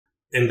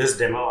In this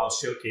demo, I'll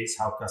showcase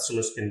how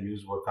customers can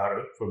use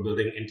Workato for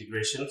building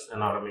integrations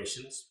and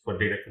automations for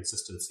data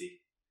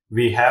consistency.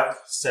 We have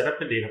set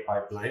up a data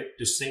pipeline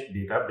to sync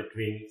data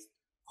between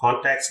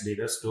contacts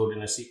data stored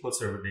in a SQL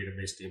Server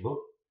database table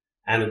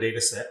and a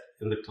data set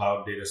in the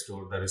cloud data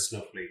store that is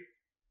Snowflake.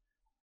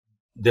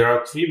 There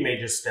are three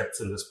major steps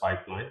in this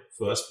pipeline.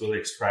 First, we'll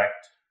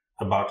extract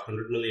about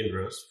 100 million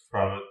rows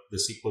from the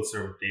SQL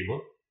Server table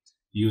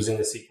using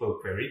a SQL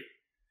query.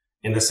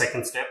 In the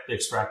second step, the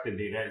extracted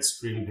data is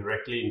streamed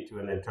directly into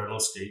an internal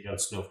stage on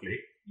Snowflake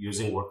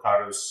using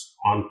Workato's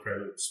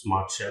on-prem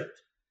smart shell.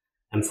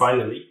 And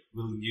finally,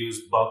 we'll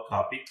use bulk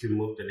copy to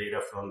move the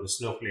data from the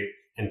Snowflake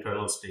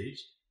internal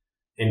stage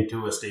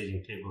into a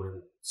staging table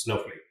in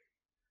Snowflake.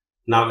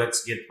 Now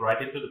let's get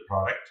right into the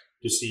product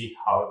to see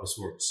how this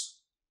works.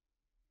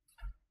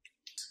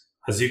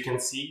 As you can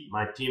see,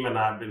 my team and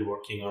I have been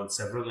working on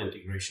several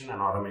integration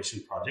and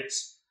automation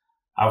projects.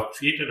 I've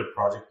created a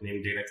project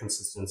named Data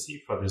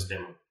Consistency for this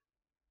demo.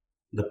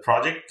 The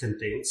project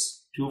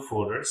contains two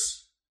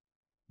folders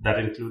that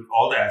include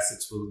all the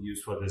assets we'll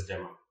use for this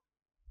demo.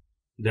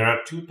 There are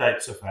two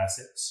types of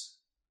assets.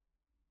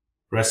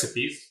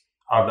 Recipes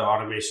are the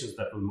automations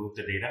that will move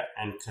the data,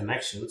 and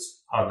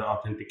connections are the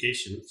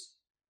authentications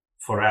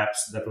for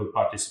apps that will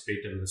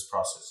participate in this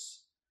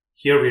process.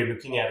 Here we are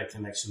looking at a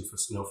connection for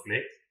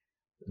Snowflake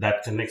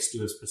that connects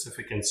to a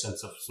specific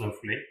instance of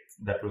Snowflake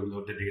that will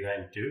load the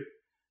data into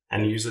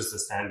and uses the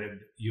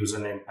standard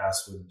username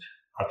password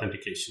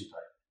authentication type.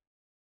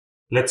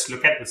 Let's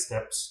look at the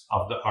steps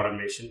of the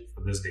automation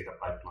for this data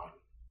pipeline.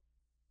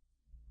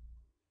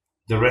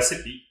 The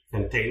recipe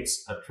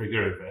contains a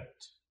trigger event,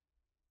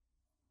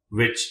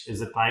 which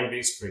is a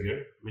time-based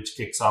trigger which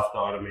kicks off the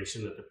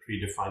automation at a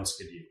predefined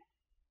schedule.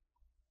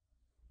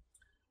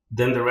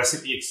 Then the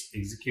recipe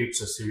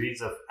executes a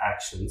series of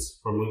actions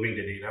for moving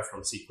the data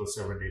from SQL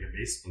Server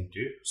database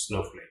into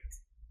Snowflake.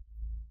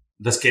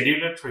 The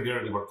scheduler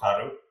trigger in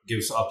Workato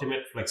gives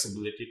ultimate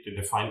flexibility to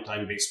define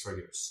time-based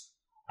triggers.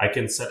 I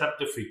can set up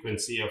the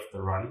frequency of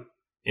the run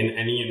in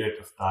any unit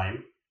of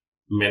time,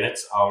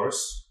 minutes,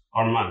 hours,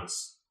 or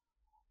months.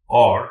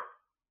 Or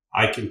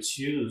I can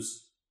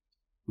choose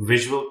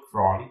visual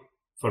cron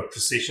for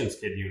precision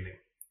scheduling,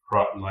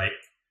 like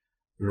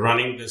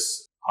running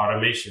this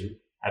automation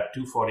at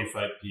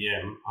 2:45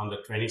 p.m. on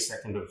the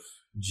 22nd of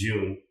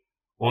June,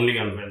 only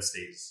on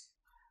Wednesdays.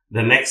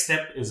 The next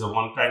step is a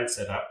one-time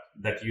setup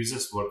that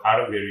uses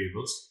Workato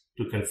variables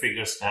to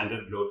configure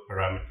standard load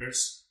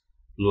parameters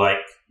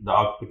like the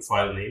output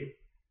file name,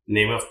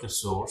 name of the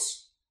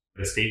source,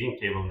 the staging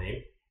table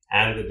name,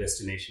 and the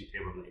destination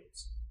table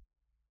names.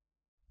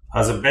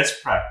 As a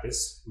best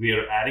practice, we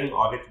are adding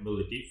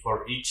auditability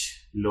for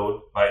each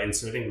load by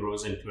inserting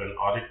rows into an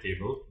audit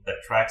table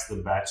that tracks the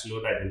batch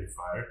load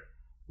identifier,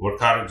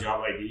 Workato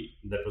job ID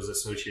that was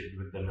associated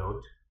with the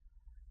load,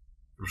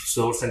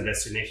 source and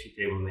destination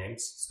table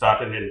names,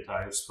 start and end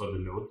times for the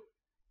load,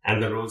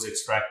 and the rows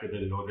extracted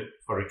and loaded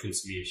for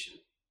reconciliation.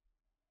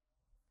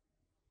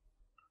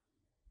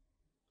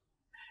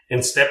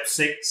 In step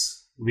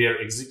 6, we are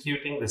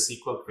executing the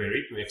SQL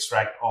query to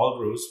extract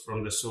all rows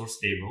from the source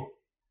table.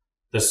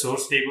 The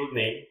source table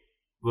name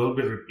will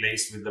be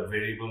replaced with the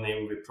variable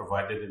name we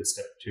provided in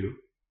step 2.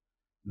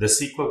 The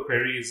SQL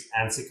query is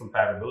ANSI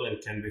compatible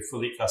and can be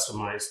fully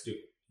customized to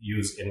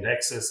use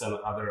indexes and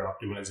other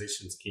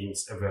optimization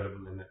schemes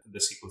available in the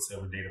SQL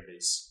Server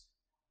database.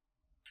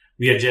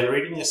 We are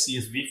generating a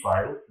CSV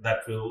file that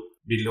will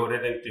be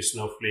loaded into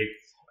Snowflake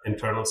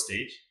internal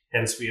stage.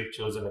 Hence, we have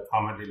chosen a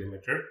comma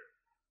delimiter,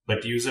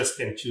 but users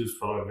can choose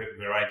from a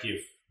variety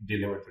of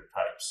delimiter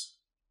types.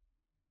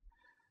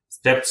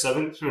 Steps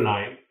 7 through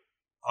 9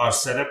 are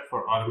set up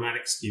for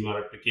automatic schema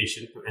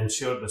replication to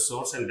ensure the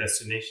source and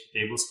destination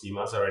table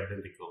schemas are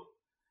identical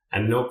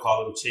and no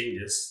column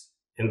changes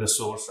in the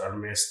source are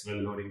missed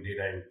when loading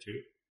data into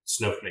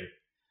Snowflake,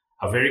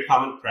 a very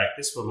common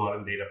practice for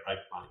modern data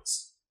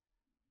pipelines.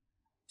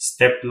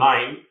 Step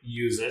 9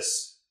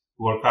 uses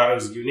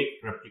Workato's unique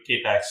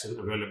replicate action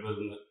available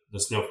in the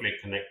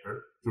Snowflake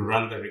connector to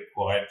run the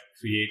required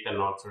create and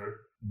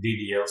alter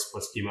DDLs for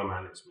schema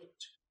management.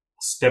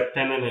 Step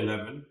 10 and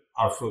 11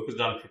 are focused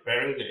on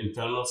preparing the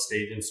internal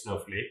stage in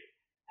Snowflake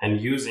and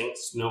using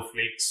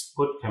Snowflake's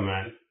put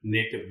command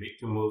natively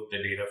to move the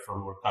data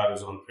from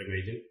Workato's on-prem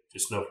agent to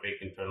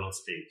Snowflake internal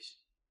stage.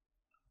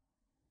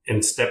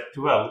 In step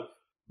 12,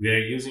 we are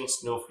using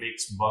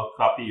Snowflake's bulk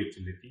copy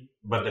utility,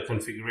 but the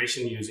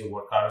configuration using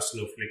Workato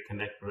Snowflake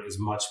connector is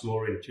much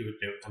more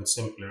intuitive and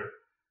simpler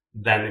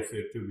than if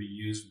it were to be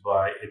used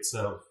by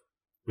itself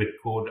with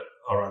code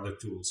or other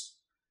tools.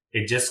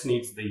 It just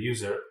needs the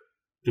user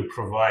to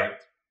provide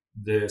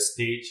the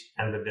stage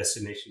and the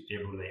destination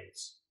table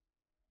names.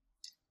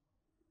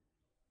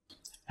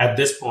 At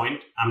this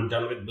point, I'm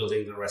done with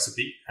building the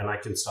recipe and I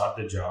can start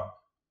the job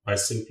by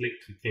simply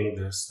clicking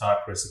the Start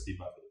Recipe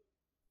button.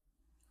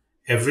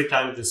 Every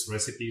time this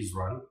recipe is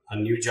run, a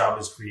new job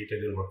is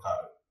created in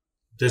Workato.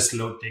 This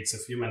load takes a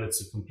few minutes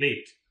to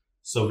complete,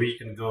 so we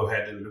can go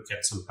ahead and look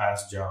at some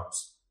past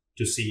jobs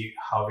to see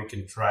how we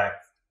can track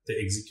the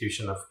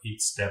execution of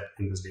each step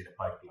in this data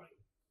pipeline.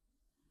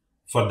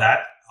 For that,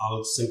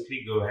 I'll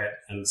simply go ahead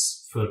and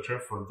filter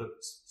for the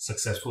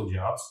successful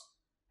jobs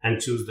and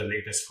choose the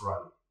latest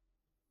run.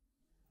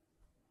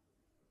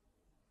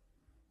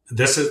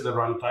 This is the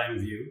runtime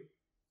view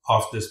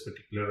of this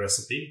particular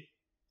recipe,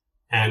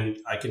 and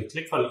I can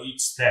click on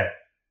each step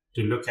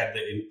to look at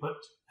the input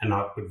and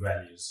output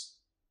values.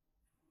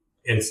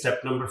 In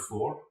step number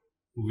 4,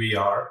 we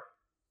are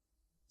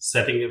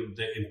setting up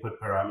the input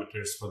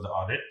parameters for the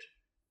audit,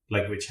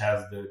 like which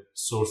has the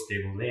source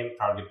table name,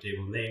 target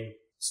table name,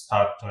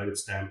 start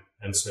timestamp,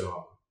 and so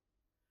on.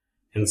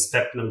 In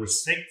step number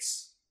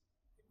 6,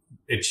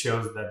 it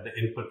shows that the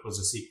input was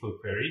a SQL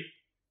query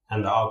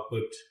and the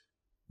output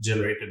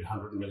generated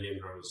 100 million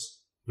rows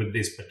with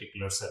this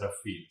particular set of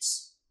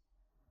fields.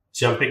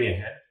 Jumping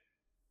ahead,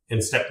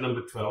 in step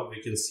number 12,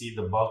 we can see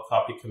the bulk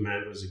copy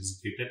command was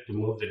executed to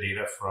move the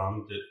data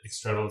from the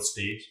external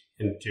stage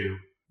into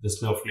the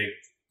Snowflake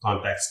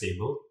contacts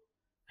table,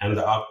 and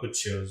the output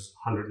shows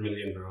 100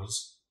 million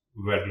rows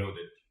were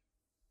loaded.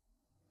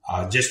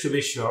 Just to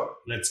be sure,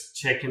 let's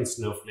check in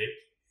Snowflake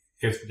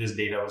if this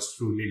data was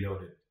truly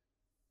loaded.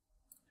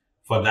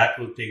 For that,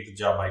 we'll take the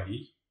job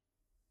ID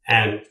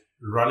and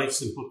run a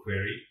simple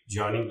query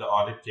joining the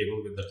audit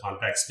table with the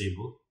contacts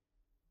table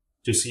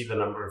to see the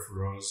number of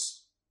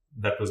rows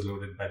that was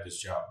loaded by this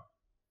job.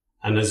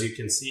 And as you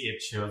can see,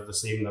 it shows the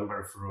same number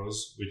of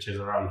rows, which is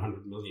around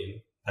 100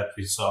 million that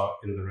we saw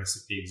in the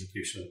recipe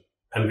execution.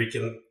 And we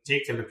can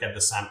take a look at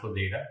the sample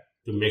data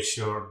to make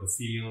sure the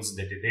fields,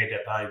 the data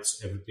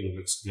types, everything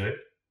looks good.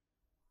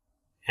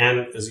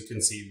 And as you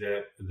can see,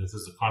 this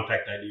is the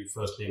contact ID,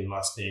 first name,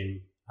 last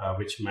name,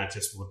 which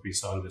matches what we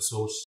saw in the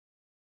source